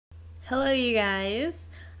Hello you guys.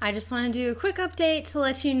 I just want to do a quick update to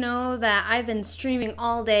let you know that I've been streaming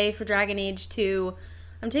all day for Dragon Age 2.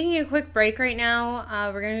 I'm taking a quick break right now.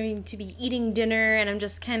 We're going to be eating dinner and I'm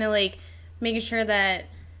just kind of like making sure that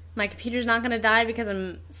my computer's not going to die because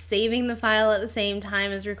I'm saving the file at the same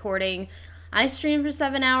time as recording. I streamed for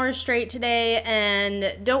 7 hours straight today,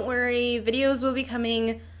 and don't worry, videos will be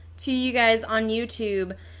coming to you guys on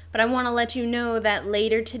YouTube. But I want to let you know that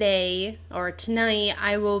later today, or tonight,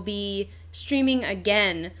 I will be streaming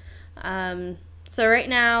again. So right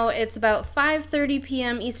now, it's about 5:30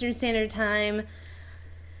 p.m. Eastern Standard Time.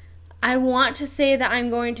 I want to say that I'm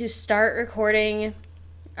going to start recording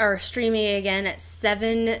or streaming again at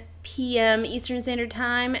 7 p.m. Eastern Standard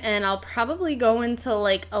Time, and I'll probably go until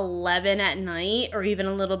like 11 at night, or even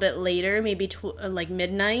a little bit later, maybe like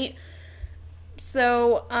midnight.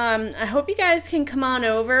 So, I hope you guys can come on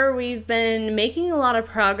over. We've been making a lot of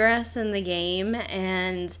progress in the game,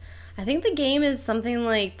 and I think the game is something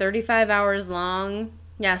like 35 hours long.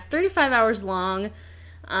 Yes, 35 hours long.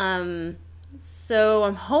 So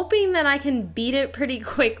I'm hoping that I can beat it pretty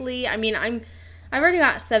quickly. I mean, I've already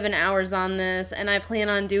got 7 hours on this, and I plan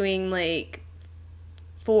on doing like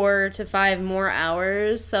 4 to 5 more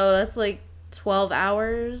hours. So that's like 12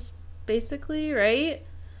 hours, basically, right?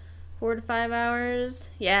 4 to 5 hours.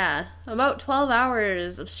 Yeah, about 12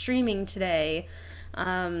 hours of streaming today.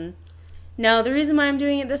 Now, the reason why I'm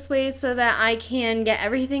doing it this way is so that I can get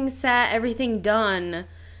everything set, everything done,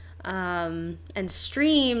 and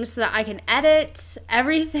stream so that I can edit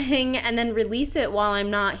everything and then release it while I'm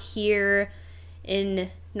not here in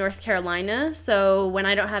North Carolina. So when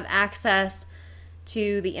I don't have access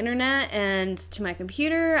to the internet and to my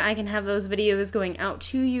computer, I can have those videos going out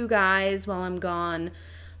to you guys while I'm gone.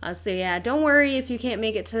 So yeah, don't worry if you can't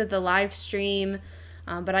make it to the live stream,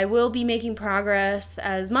 but I will be making progress,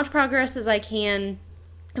 as much progress as I can.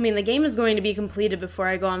 I mean, the game is going to be completed before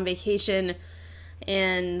I go on vacation,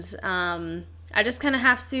 and I just kind of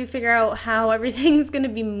have to figure out how everything's going to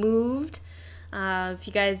be moved. If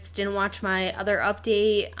you guys didn't watch my other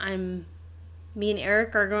update, me and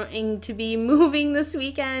Eric are going to be moving this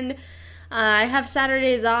weekend. I have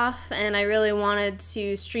Saturdays off, and I really wanted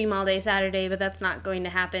to stream all day Saturday, but that's not going to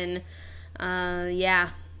happen.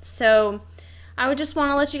 Yeah, so I would just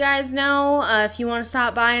want to let you guys know if you want to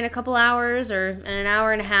stop by in a couple hours or in an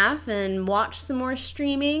hour and a half and watch some more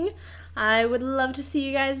streaming. I would love to see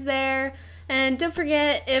you guys there. And don't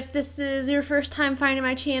forget, if this is your first time finding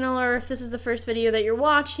my channel, or if this is the first video that you're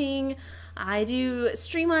watching, I do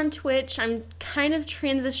stream on Twitch. I'm kind of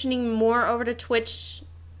transitioning more over to Twitch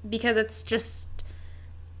because it's just,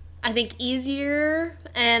 I think, easier,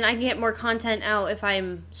 and I can get more content out if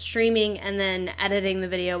I'm streaming and then editing the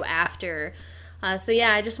video after. So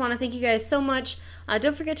yeah, I just want to thank you guys so much.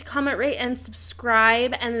 Don't forget to comment, rate, and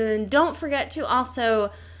subscribe, and then don't forget to also,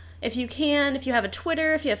 if you can, if you have a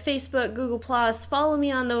Twitter, if you have Facebook, Google+, follow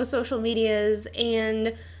me on those social medias,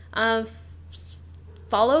 and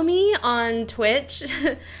follow me on Twitch.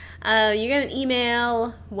 You get an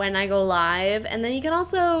email when I go live, and then you can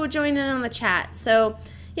also join in on the chat. So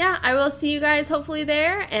yeah, I will see you guys hopefully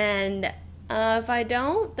there, and if I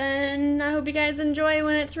don't, then I hope you guys enjoy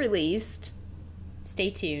when it's released.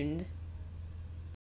 Stay tuned.